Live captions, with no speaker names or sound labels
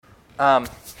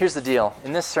Here's the deal.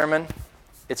 In this sermon,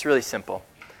 it's really simple.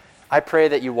 I pray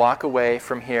that you walk away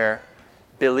from here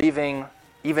believing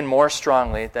even more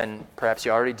strongly than perhaps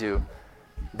you already do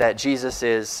that Jesus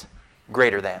is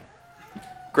greater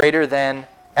than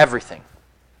everything.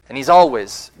 And he's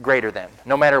always greater than,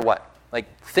 no matter what. Like,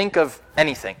 think of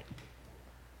anything.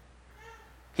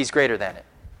 He's greater than it.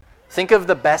 Think of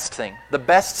the best thing, the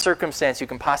best circumstance you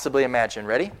can possibly imagine.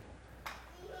 Ready?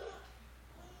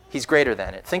 He's greater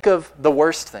than it. Think of the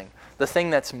worst thing, the thing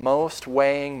that's most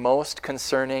weighing, most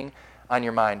concerning on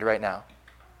your mind right now.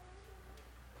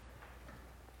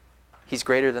 He's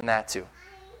greater than that too.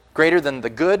 Greater than the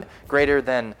good, greater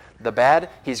than the bad.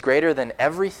 He's greater than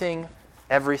everything,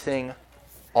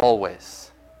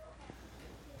 always.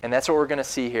 And that's what we're going to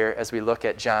see here as we look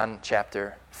at John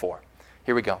chapter 4.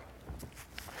 Here we go.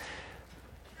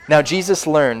 Now Jesus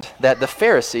learned that the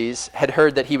Pharisees had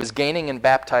heard that he was gaining and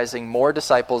baptizing more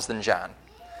disciples than John,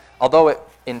 although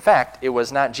in fact it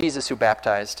was not Jesus who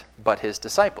baptized, but his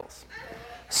disciples.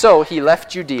 So he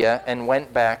left Judea and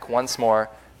went back once more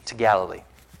to Galilee.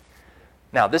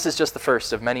 Now this is just the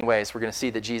first of many ways we're going to see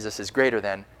that Jesus is greater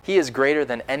than. He is greater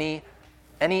than any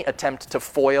attempt to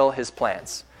foil his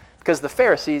plans. Because the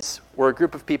Pharisees were a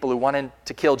group of people who wanted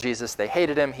to kill Jesus. They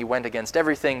hated him. He went against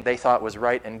everything they thought was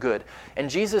right and good. And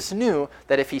Jesus knew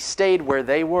that if he stayed where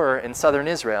they were in southern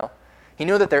Israel, he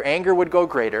knew that their anger would go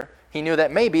greater. He knew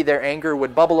that maybe their anger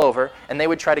would bubble over and they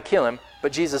would try to kill him.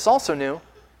 But Jesus also knew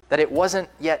that it wasn't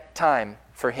yet time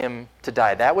for him to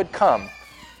die. That would come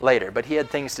later, but he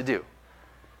had things to do.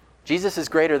 Jesus is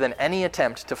greater than any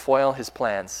attempt to foil his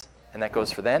plans. And that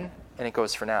goes for then, and it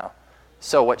goes for now.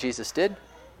 So what Jesus did?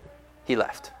 He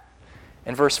left.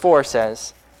 And verse 4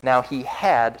 says, now he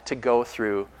had to go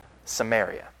through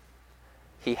Samaria.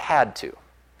 He had to.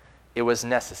 It was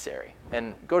necessary.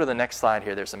 And go to the next slide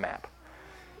here, there's a map.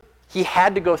 He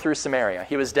had to go through Samaria.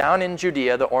 He was down in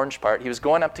Judea, the orange part. He was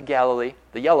going up to Galilee,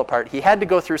 the yellow part. He had to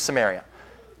go through Samaria.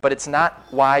 But it's not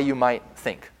why you might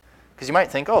think. Because you might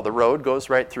think, oh, the road goes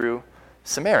right through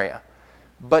Samaria.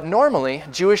 But normally,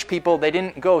 Jewish people, they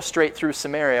didn't go straight through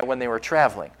Samaria when they were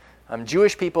traveling.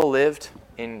 Jewish people lived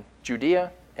in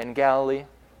Judea and Galilee.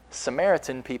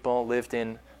 Samaritan people lived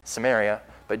in Samaria.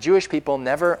 But Jewish people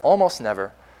almost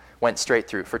never went straight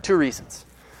through for two reasons.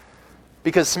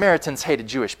 Because Samaritans hated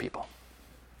Jewish people.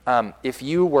 If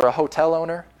you were a hotel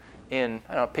owner in,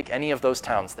 pick any of those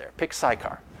towns there. Pick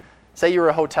Sychar. Say you were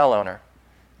a hotel owner.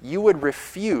 You would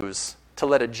refuse to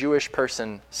let a Jewish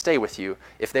person stay with you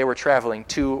if they were traveling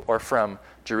to or from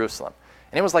Jerusalem.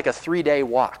 And it was like a 3-day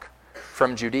walk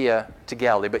from Judea to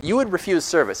Galilee. But you would refuse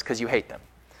service because you hate them.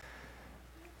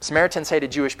 Samaritans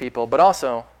hated Jewish people, but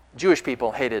also Jewish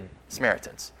people hated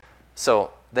Samaritans.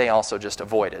 So they also just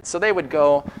avoided. So they would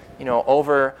go,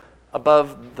 over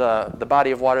above the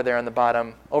body of water there on the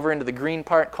bottom, over into the green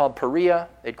part called Perea.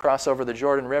 They'd cross over the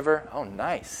Jordan River. Oh,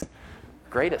 nice.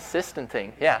 Great assistant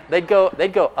thing. Yeah, they'd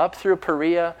go up through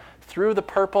Perea, through the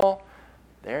purple.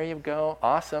 There you go.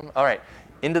 Awesome. All right.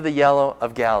 Into the yellow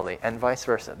of Galilee, and vice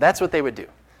versa. That's what they would do.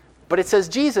 But it says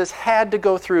Jesus had to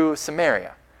go through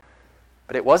Samaria.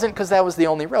 But it wasn't because that was the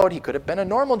only road. He could have been a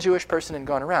normal Jewish person and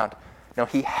gone around. No,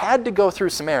 he had to go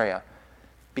through Samaria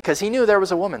because he knew there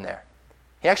was a woman there.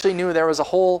 He actually knew there was a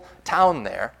whole town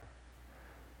there,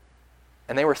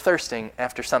 and they were thirsting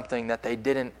after something that they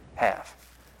didn't have.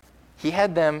 He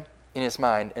had them in his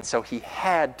mind, and so he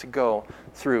had to go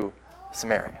through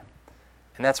Samaria.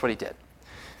 And that's what he did.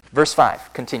 Verse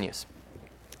 5 continues.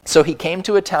 So he came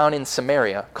to a town in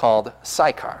Samaria called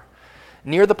Sychar,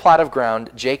 near the plot of ground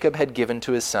Jacob had given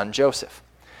to his son Joseph.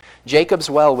 Jacob's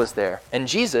well was there, and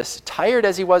Jesus, tired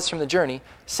as he was from the journey,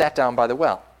 sat down by the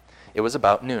well. It was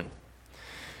about noon.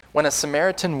 When a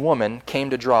Samaritan woman came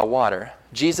to draw water,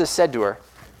 Jesus said to her,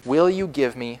 "Will you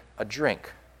give me a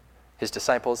drink?" His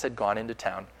disciples had gone into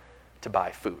town to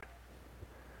buy food.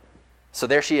 So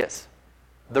there she is.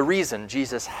 The reason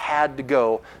Jesus had to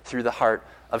go through the heart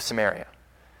of Samaria.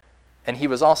 And he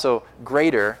was also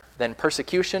greater than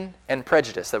persecution and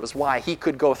prejudice. That was why he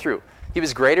could go through. He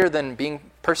was greater than being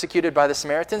persecuted by the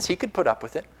Samaritans. He could put up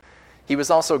with it. He was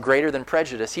also greater than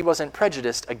prejudice. He wasn't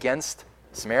prejudiced against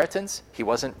Samaritans. He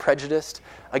wasn't prejudiced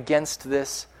against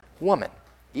this woman,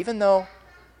 even though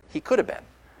he could have been.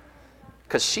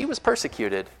 Because she was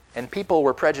persecuted and people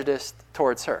were prejudiced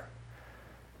towards her.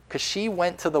 Because she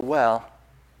went to the well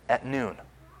at noon,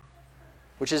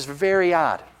 which is very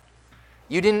odd.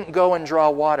 You didn't go and draw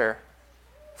water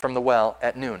from the well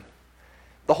at noon.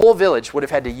 The whole village would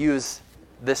have had to use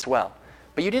this well.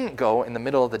 But you didn't go in the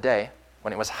middle of the day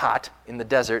when it was hot in the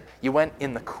desert. You went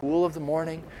in the cool of the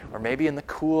morning or maybe in the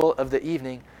cool of the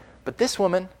evening. But this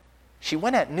woman, she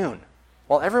went at noon.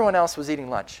 while everyone else was eating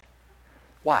lunch.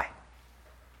 Why?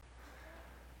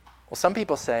 Well, some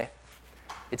people say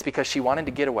it's because she wanted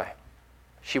to get away.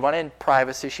 She wanted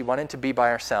privacy. She wanted to be by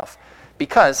herself.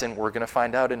 Because, and we're going to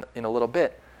find out in a little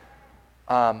bit,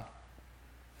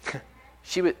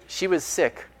 she was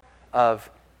sick of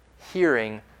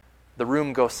hearing the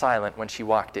room go silent when she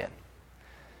walked in.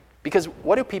 Because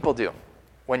what do people do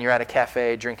when you're at a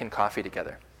cafe drinking coffee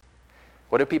together?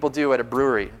 What do people do at a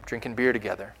brewery drinking beer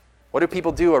together? What do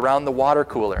people do around the water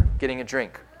cooler getting a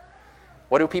drink?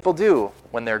 What do people do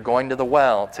when they're going to the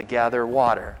well to gather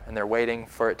water and they're waiting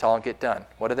for it to all get done?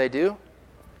 What do?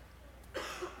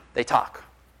 They talk.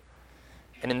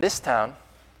 And in this town,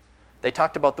 they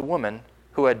talked about the woman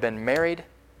who had been married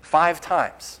 5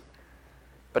 times.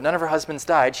 But none of her husbands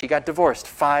died. She got divorced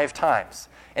 5 times.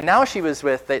 And now she was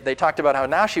with, they talked about how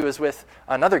now she was with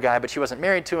another guy, but she wasn't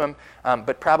married to him.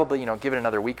 But probably, give it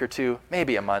another week or 2,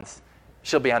 maybe a month,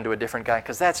 she'll be on to a different guy,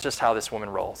 because that's just how this woman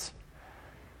rolls.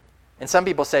 And some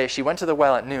people say she went to the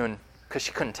well at noon because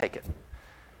she couldn't take it.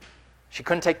 She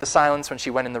couldn't take the silence when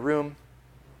she went in the room,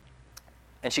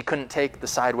 and she couldn't take the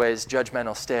sideways,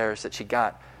 judgmental stares that she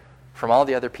got from all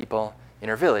the other people in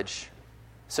her village.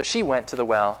 So she went to the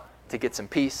well to get some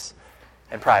peace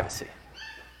and privacy.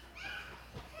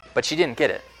 But she didn't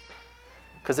get it,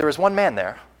 because there was one man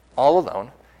there, all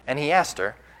alone, and he asked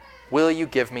her, "Will you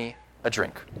give me a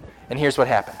drink?" And here's what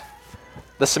happened.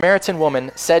 The Samaritan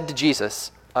woman said to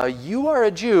Jesus, "You are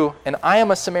a Jew, and I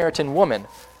am a Samaritan woman.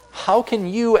 How can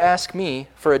you ask me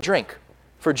for a drink?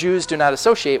 For Jews do not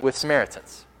associate with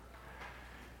Samaritans."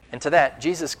 And to that,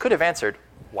 Jesus could have answered,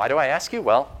 "Why do I ask you?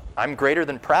 Well, I'm greater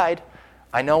than pride.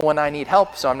 I know when I need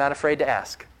help, so I'm not afraid to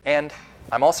ask. And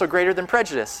I'm also greater than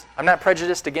prejudice. I'm not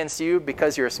prejudiced against you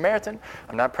because you're a Samaritan.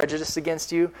 I'm not prejudiced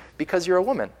against you because you're a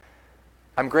woman.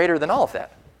 I'm greater than all of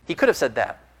that." He could have said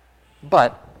that.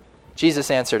 But Jesus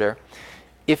answered her,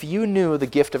 "If you knew the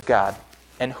gift of God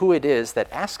and who it is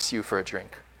that asks you for a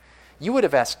drink, you would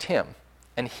have asked him,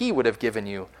 and he would have given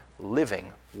you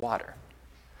living water."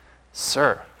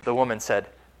 "Sir," the woman said,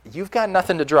 "you've got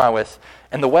nothing to draw with,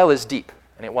 and the well is deep."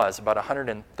 And it was about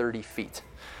 130 feet.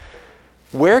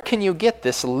 "Where can you get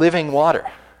this living water?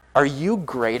 Are you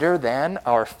greater than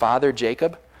our father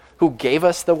Jacob, who gave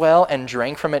us the well and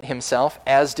drank from it himself,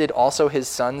 as did also his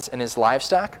sons and his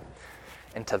livestock?"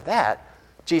 And to that,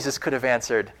 Jesus could have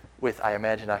answered with, I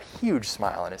imagine, a huge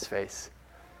smile on his face.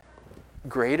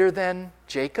 "Greater than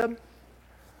Jacob?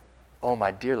 Oh,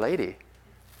 my dear lady,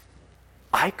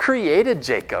 I created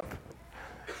Jacob.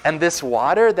 And this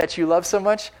water that you love so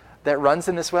much that runs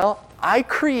in this well, I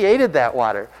created that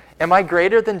water. Am I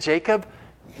greater than Jacob?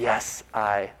 Yes,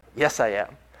 I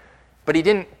am." But he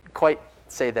didn't quite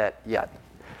say that yet.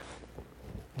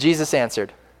 Jesus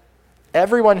answered,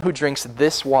 "Everyone who drinks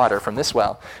this water from this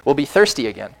well will be thirsty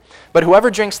again. But whoever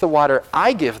drinks the water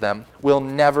I give them will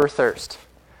never thirst.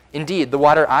 Indeed, the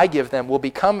water I give them will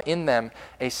become in them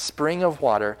a spring of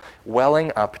water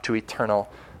welling up to eternal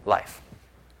life."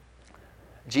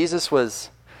 Jesus was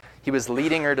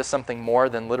leading her to something more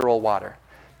than literal water,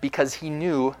 because he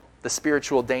knew the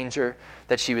spiritual danger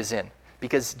that she was in.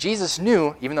 Because Jesus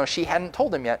knew, even though she hadn't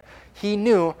told him yet, he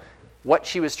knew what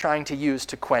she was trying to use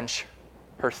to quench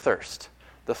her thirst,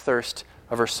 the thirst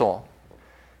of her soul.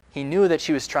 He knew that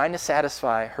she was trying to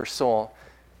satisfy her soul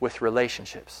with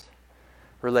relationships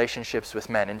with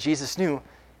men. And Jesus knew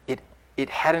it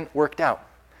hadn't worked out.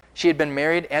 She had been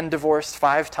married and divorced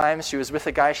 5 times. She was with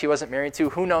a guy she wasn't married to.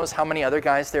 Who knows how many other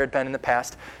guys there had been in the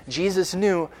past. Jesus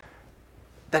knew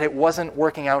that it wasn't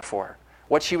working out for her,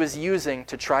 what she was using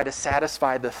to try to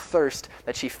satisfy the thirst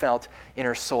that she felt in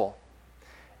her soul.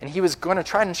 And he was going to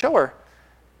try and show her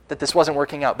that this wasn't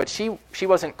working out. But she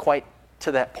wasn't quite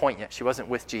to that point yet. She wasn't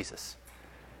with Jesus.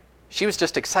 She was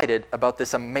just excited about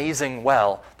this amazing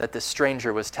well that this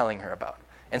stranger was telling her about.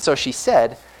 And so she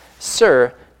said,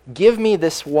 "Sir, give me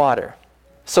this water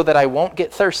so that I won't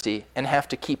get thirsty and have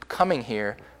to keep coming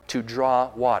here to draw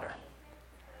water."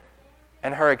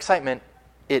 And her excitement,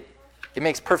 it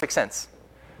makes perfect sense.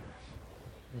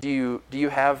 Do you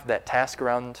have that task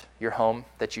around your home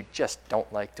that you just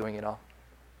don't like doing at all?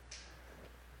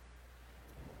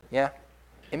 Yeah?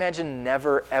 Imagine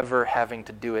never, ever having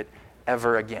to do it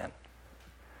ever again.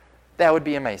 That would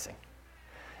be amazing.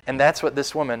 And that's what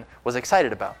this woman was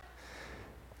excited about.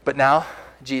 But now,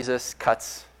 Jesus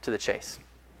cuts to the chase.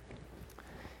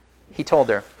 He told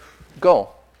her, "Go,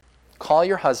 call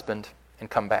your husband and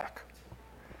come back."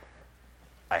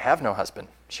 "I have no husband,"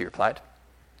 she replied.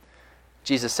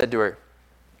 Jesus said to her,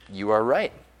 "You are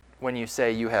right when you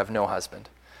say you have no husband.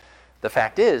 The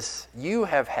fact is, you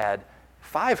have had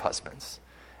 5 husbands,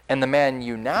 and the man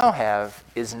you now have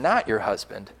is not your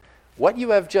husband, what you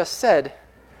have just said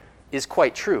is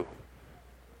quite true.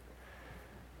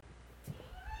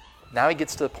 Now he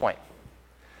gets to the point.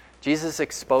 Jesus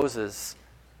exposes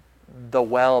the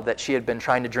well that she had been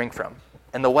trying to drink from.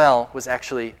 And the well was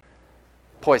actually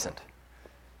poisoned.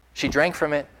 She drank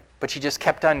from it, but she just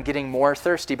kept on getting more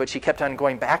thirsty, but she kept on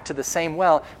going back to the same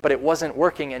well, but it wasn't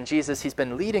working. And Jesus, he's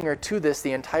been leading her to this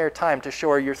the entire time to show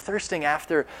her, you're thirsting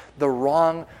after the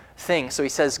wrong thing. So he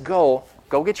says, go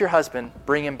get your husband,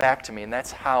 bring him back to me. And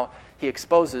that's how he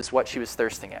exposes what she was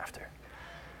thirsting after.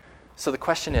 So the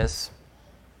question is,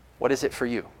 what is it for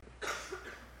you?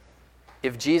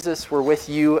 If Jesus were with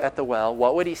you at the well,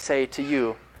 what would he say to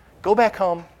you? Go back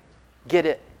home, get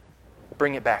it,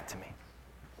 bring it back to me.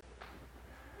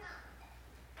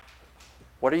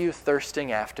 What are you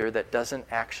thirsting after that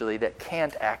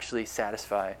can't actually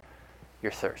satisfy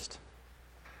your thirst?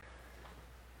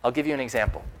 I'll give you an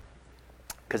example,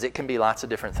 because it can be lots of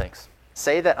different things.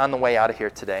 Say that on the way out of here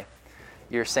today,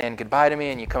 you're saying goodbye to me,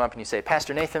 and you come up and you say,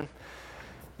 Pastor Nathan,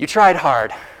 you tried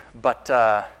hard, but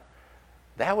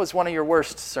that was one of your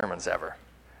worst sermons ever.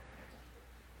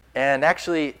 And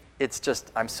actually, it's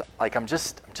just, I'm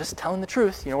just telling the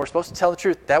truth. We're supposed to tell the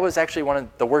truth. That was actually one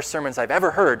of the worst sermons I've ever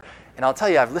heard. And I'll tell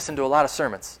you, I've listened to a lot of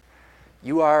sermons.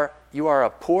 You are a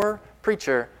poor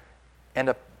preacher,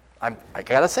 and I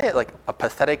gotta say it, like a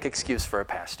pathetic excuse for a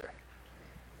pastor.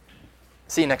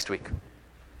 See you next week.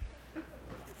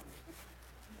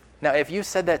 Now, if you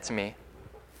said that to me,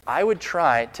 I would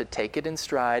try to take it in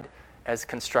stride as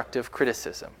constructive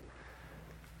criticism.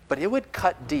 But it would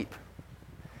cut deep.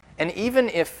 And even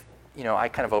if, I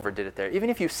kind of overdid it there, even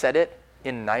if you said it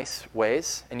in nice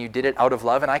ways and you did it out of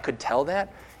love and I could tell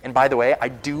that, and by the way, I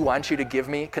do want you to give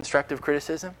me constructive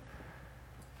criticism,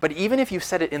 but even if you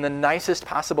said it in the nicest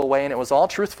possible way and it was all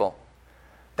truthful,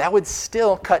 that would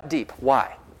still cut deep.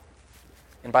 Why?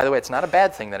 And by the way, it's not a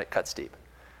bad thing that it cuts deep.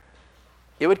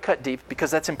 It would cut deep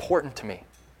because that's important to me.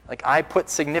 Like, I put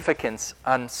significance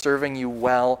on serving you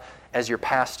well as your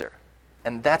pastor,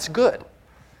 and that's good.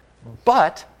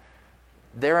 But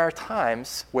there are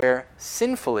times where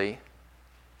sinfully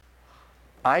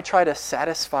I try to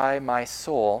satisfy my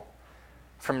soul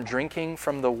from drinking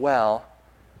from the well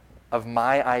of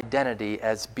my identity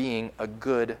as being a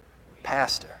good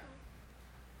pastor.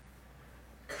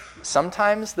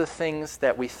 Sometimes the things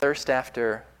that we thirst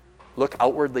after look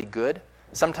outwardly good.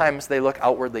 Sometimes they look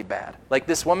outwardly bad. Like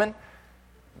this woman,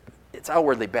 it's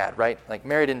outwardly bad, right? Like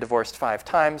married and divorced 5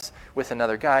 times with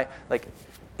another guy. Like,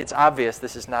 it's obvious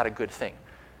this is not a good thing.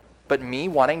 But me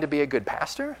wanting to be a good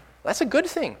pastor, that's a good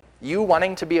thing. You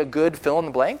wanting to be a good fill in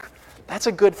the blank, that's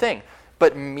a good thing.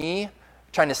 But me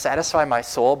trying to satisfy my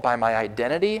soul by my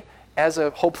identity as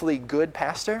a hopefully good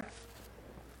pastor,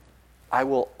 I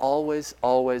will always,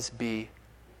 always be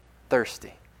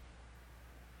thirsty.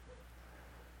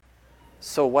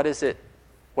 So what is it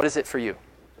for you?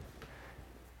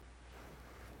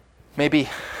 Maybe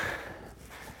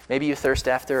you thirst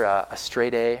after a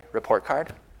straight A report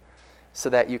card so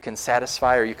that you can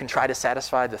satisfy, or you can try to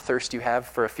satisfy the thirst you have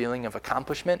for a feeling of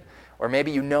accomplishment. Or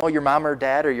maybe your mom or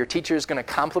dad or your teacher is going to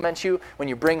compliment you when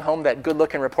you bring home that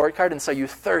good-looking report card, and so you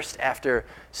thirst after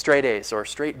straight A's or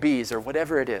straight B's or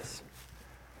whatever it is.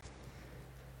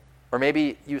 Or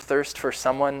maybe you thirst for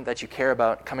someone that you care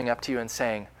about coming up to you and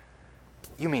saying,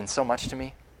 "You mean so much to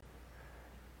me.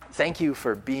 Thank you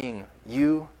for being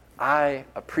you. I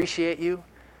appreciate you,"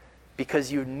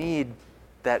 because you need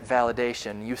that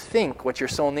validation. You think what your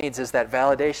soul needs is that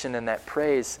validation and that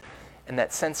praise and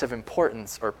that sense of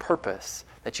importance or purpose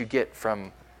that you get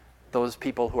from those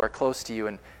people who are close to you.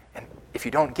 And if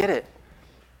you don't get it,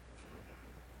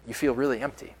 you feel really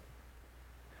empty.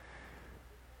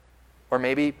 Or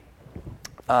maybe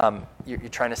you're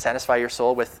trying to satisfy your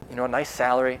soul with a nice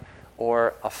salary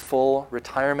or a full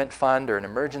retirement fund or an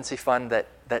emergency fund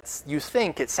that you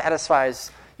think it satisfies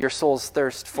your soul's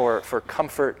thirst for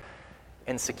comfort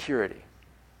and security.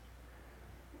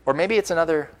 Or maybe it's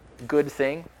another good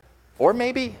thing, or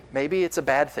maybe it's a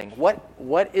bad thing.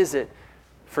 What is it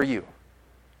for you?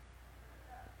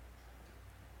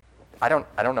 I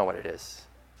don't know what it is,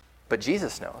 but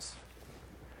Jesus knows.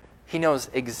 He knows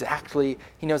exactly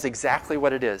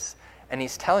what it is, and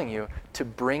he's telling you to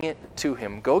bring it to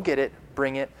him. Go get it,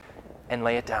 bring it, and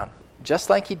lay it down, just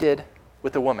like he did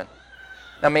with the woman.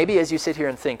 Now, maybe as you sit here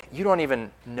and think, you don't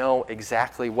even know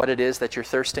exactly what it is that you're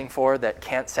thirsting for that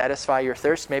can't satisfy your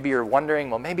thirst. Maybe you're wondering,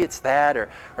 well, maybe it's that, or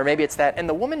maybe it's that. And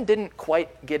the woman didn't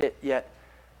quite get it yet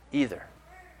either.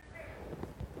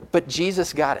 But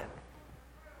Jesus got it.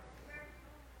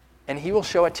 And he will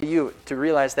show it to you to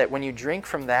realize that when you drink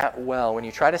from that well, when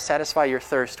you try to satisfy your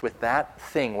thirst with that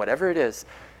thing, whatever it is,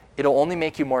 it'll only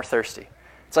make you more thirsty.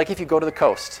 It's like if you go to the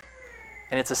coast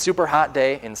and it's a super hot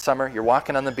day in summer, you're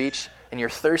walking on the beach and you're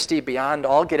thirsty beyond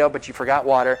all get out, but you forgot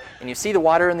water, and you see the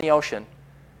water in the ocean,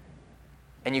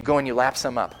 and you go and you lap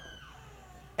some up.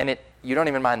 And you don't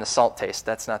even mind the salt taste.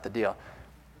 That's not the deal.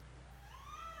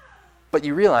 But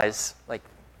you realize, like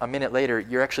a minute later,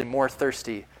 you're actually more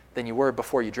thirsty than you were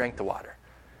before you drank the water.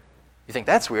 You think,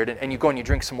 that's weird, and you go and you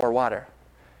drink some more water.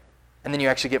 And then you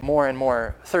actually get more and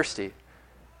more thirsty.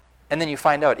 And then you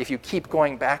find out if you keep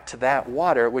going back to that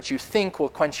water, which you think will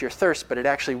quench your thirst, but it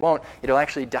actually won't, it'll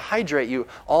actually dehydrate you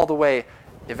all the way,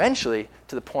 eventually,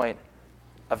 to the point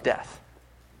of death.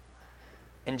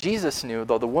 And Jesus knew,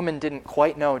 though the woman didn't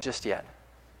quite know just yet.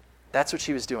 That's what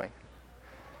she was doing.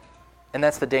 And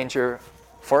that's the danger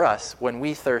for us when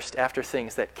we thirst after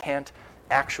things that can't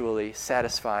actually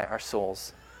satisfy our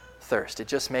soul's thirst. It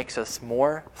just makes us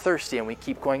more thirsty, and we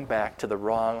keep going back to the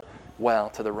wrong well,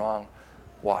 to the wrong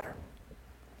water.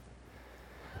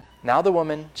 Now the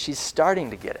woman, she's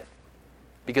starting to get it.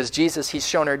 Because Jesus, he's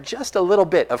shown her just a little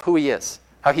bit of who he is.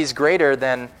 How he's greater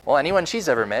than, well, anyone she's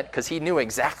ever met, because he knew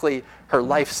exactly her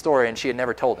life story and she had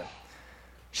never told him.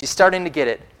 She's starting to get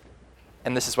it,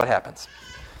 and this is what happens.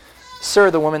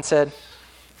 Sir, the woman said,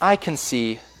 I can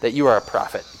see that you are a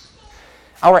prophet.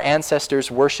 Our ancestors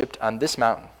worshipped on this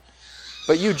mountain,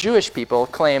 but you Jewish people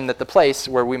claim that the place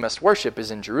where we must worship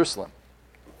is in Jerusalem.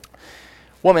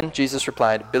 Woman, Jesus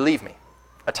replied, believe me,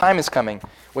 a time is coming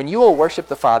when you will worship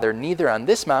the Father neither on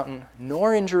this mountain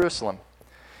nor in Jerusalem.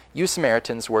 You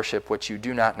Samaritans worship what you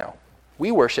do not know.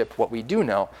 We worship what we do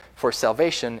know, for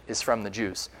salvation is from the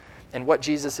Jews. And what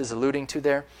Jesus is alluding to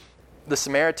there, the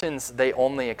Samaritans, they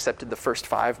only accepted the first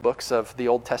 5 books of the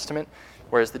Old Testament,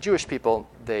 whereas the Jewish people,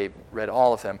 they read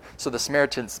all of them. So the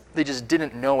Samaritans, they just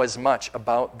didn't know as much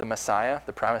about the Messiah,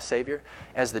 the promised Savior,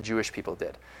 as the Jewish people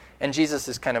did. And Jesus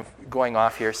is kind of going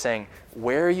off here saying,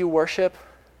 where you worship,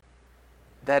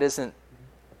 that isn't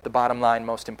the bottom line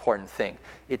most important thing.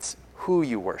 It's who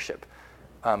you worship.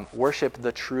 Worship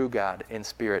the true God in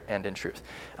spirit and in truth.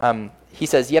 He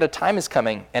says, yet a time is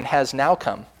coming and has now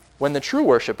come when the true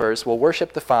worshipers will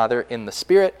worship the Father in the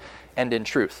spirit and in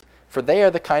truth, for they are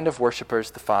the kind of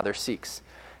worshipers the Father seeks.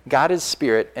 God is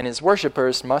spirit, and his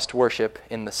worshipers must worship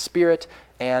in the spirit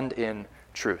and in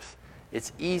truth.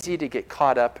 It's easy to get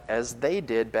caught up, as they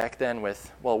did back then,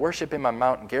 with, well, worship him on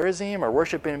Mount Gerizim or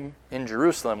worship him in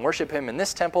Jerusalem, worship him in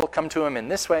this temple, come to him in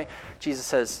this way. Jesus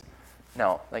says,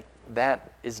 no, like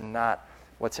that is not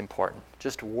what's important.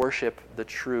 Just worship the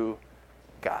true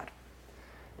God.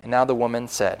 And now the woman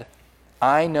said,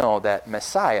 I know that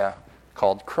Messiah,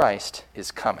 called Christ,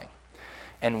 is coming.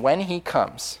 And when he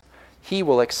comes, he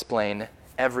will explain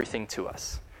everything to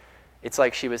us. It's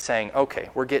like she was saying, okay,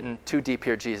 we're getting too deep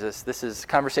here, Jesus. This is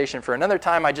conversation for another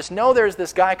time. I just know there's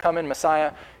this guy coming,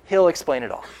 Messiah. He'll explain it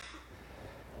all.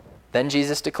 Then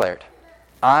Jesus declared,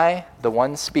 I, the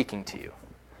one speaking to you,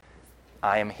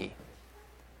 I am he.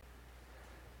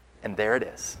 And there it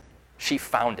is. She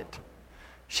found it.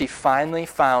 She finally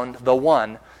found the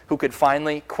one who could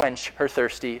finally quench her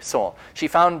thirsty soul. She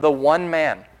found the one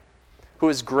man who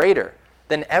is greater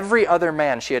than every other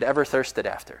man she had ever thirsted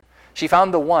after. She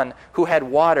found the one who had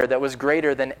water that was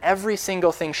greater than every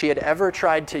single thing she had ever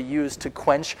tried to use to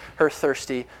quench her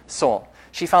thirsty soul.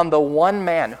 She found the one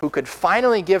man who could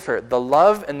finally give her the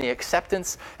love and the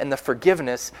acceptance and the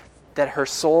forgiveness that her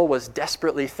soul was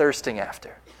desperately thirsting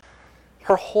after.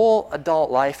 Her whole adult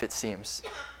life, it seems,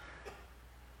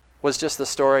 was just the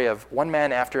story of one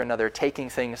man after another taking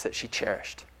things that she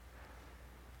cherished.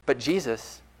 But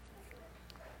Jesus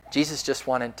just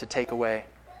wanted to take away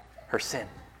her sin.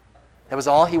 That was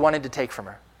all he wanted to take from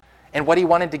her. And what he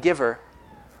wanted to give her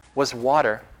was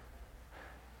water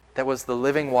that was the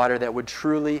living water that would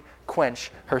truly quench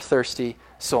her thirsty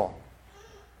soul.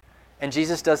 And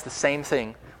Jesus does the same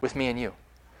thing with me and you,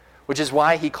 which is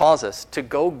why he calls us to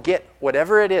go get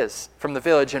whatever it is from the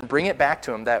village and bring it back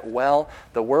to him, that well,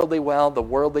 the worldly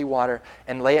water,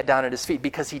 and lay it down at his feet,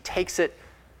 because he takes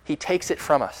it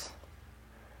from us.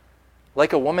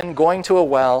 Like a woman going to a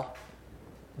well,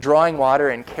 drawing water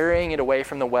and carrying it away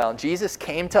from the well, Jesus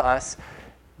came to us,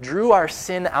 drew our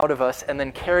sin out of us, and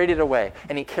then carried it away.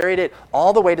 And he carried it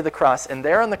all the way to the cross. And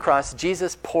there on the cross,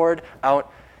 Jesus poured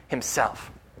out himself.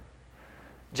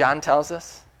 John tells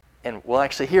us, and we'll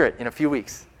actually hear it in a few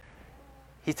weeks,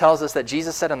 he tells us that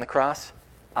Jesus said on the cross,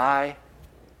 I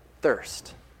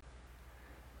thirst.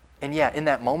 And yeah, in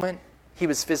that moment, he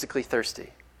was physically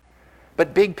thirsty.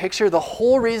 But big picture, the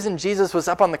whole reason Jesus was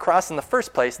up on the cross in the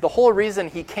first place, the whole reason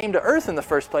he came to earth in the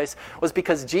first place, was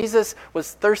because Jesus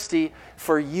was thirsty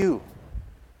for you.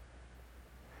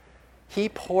 He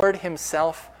poured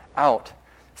himself out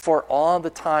for all the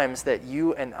times that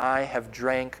you and I have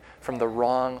drank from the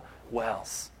wrong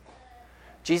wells.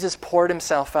 Jesus poured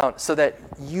himself out so that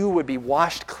you would be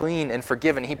washed clean and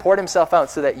forgiven. He poured himself out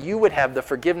so that you would have the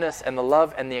forgiveness and the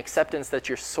love and the acceptance that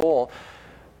your soul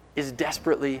is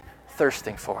desperately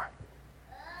thirsting for.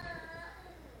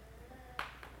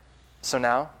 So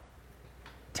now,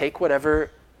 take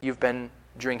whatever you've been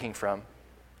drinking from,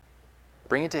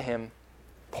 bring it to him,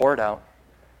 pour it out,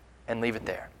 and leave it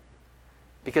there.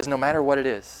 Because no matter what it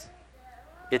is,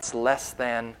 it's less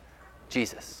than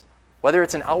Jesus. Whether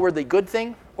it's an outwardly good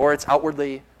thing or it's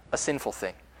outwardly a sinful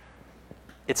thing.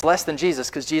 It's less than Jesus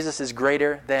because Jesus is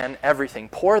greater than everything.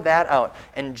 Pour that out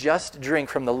and just drink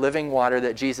from the living water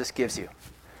that Jesus gives you.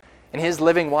 And his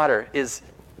living water is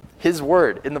his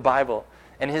word in the Bible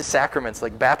and his sacraments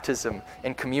like baptism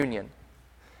and communion.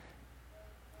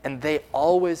 And they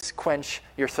always quench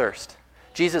your thirst.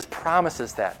 Jesus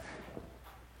promises that.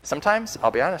 Sometimes,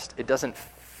 I'll be honest, it doesn't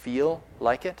feel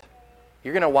like it.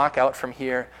 You're going to walk out from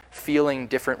here feeling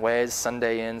different ways,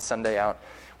 Sunday in, Sunday out.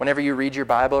 Whenever you read your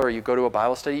Bible or you go to a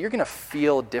Bible study, you're going to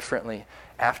feel differently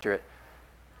after it.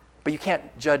 But you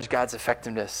can't judge God's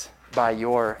effectiveness by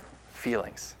your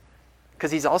feelings,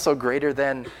 because he's also greater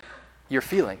than your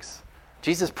feelings.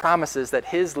 Jesus promises that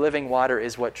his living water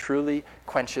is what truly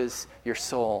quenches your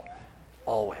soul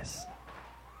always.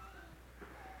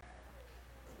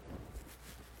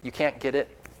 You can't get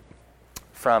it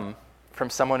from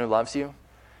someone who loves you,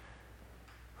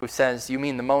 who says you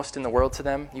mean the most in the world to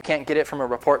them. You can't get it from a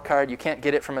report card. You can't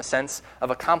get it from a sense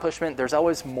of accomplishment. There's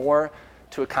always more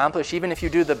to accomplish. Even if you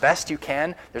do the best you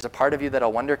can, there's a part of you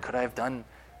that'll wonder, could I have done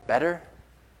better?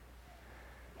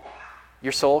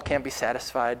 Your soul can't be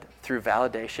satisfied through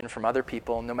validation from other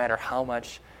people, no matter how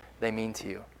much they mean to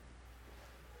you.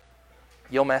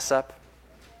 You'll mess up,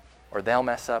 or they'll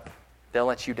mess up. They'll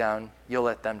let you down. You'll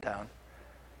let them down.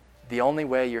 The only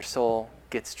way your soul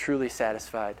gets truly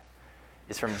satisfied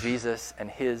is from Jesus and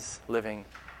his living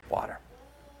water.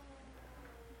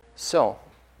 So,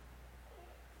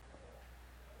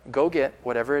 go get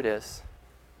whatever it is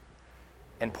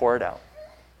and pour it out.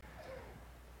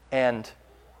 And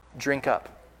drink up.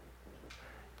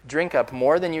 Drink up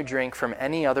more than you drink from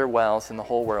any other wells in the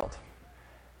whole world.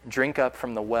 Drink up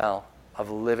from the well of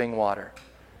living water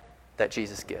that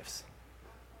Jesus gives.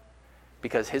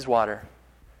 Because his water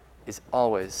is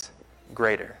always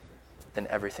greater than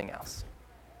everything else.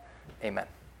 Amen.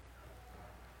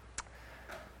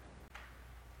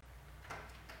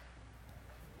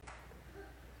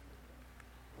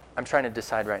 I'm trying to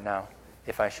decide right now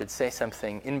if I should say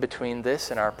something in between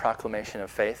this and our proclamation of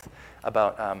faith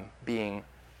about being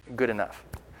good enough.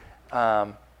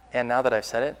 And now that I've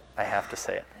said it, I have to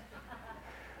say it.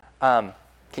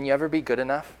 Can you ever be good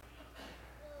enough?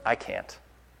 I can't.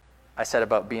 I said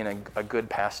about being a good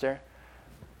pastor.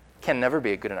 Can never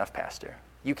be a good enough pastor.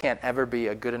 You can't ever be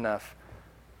a good enough,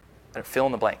 fill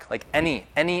in the blank, like any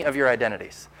of your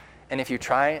identities. And if you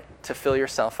try to fill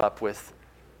yourself up with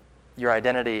your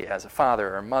identity as a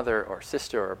father or mother or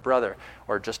sister or brother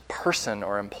or just person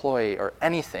or employee or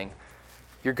anything,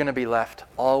 you're going to be left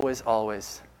always,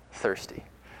 always thirsty.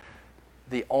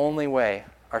 The only way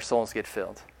our souls get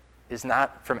filled is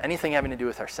not from anything having to do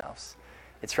with ourselves.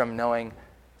 It's from knowing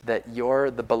that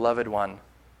you're the beloved one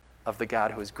of the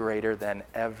God who is greater than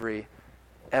everything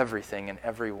and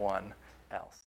everyone else.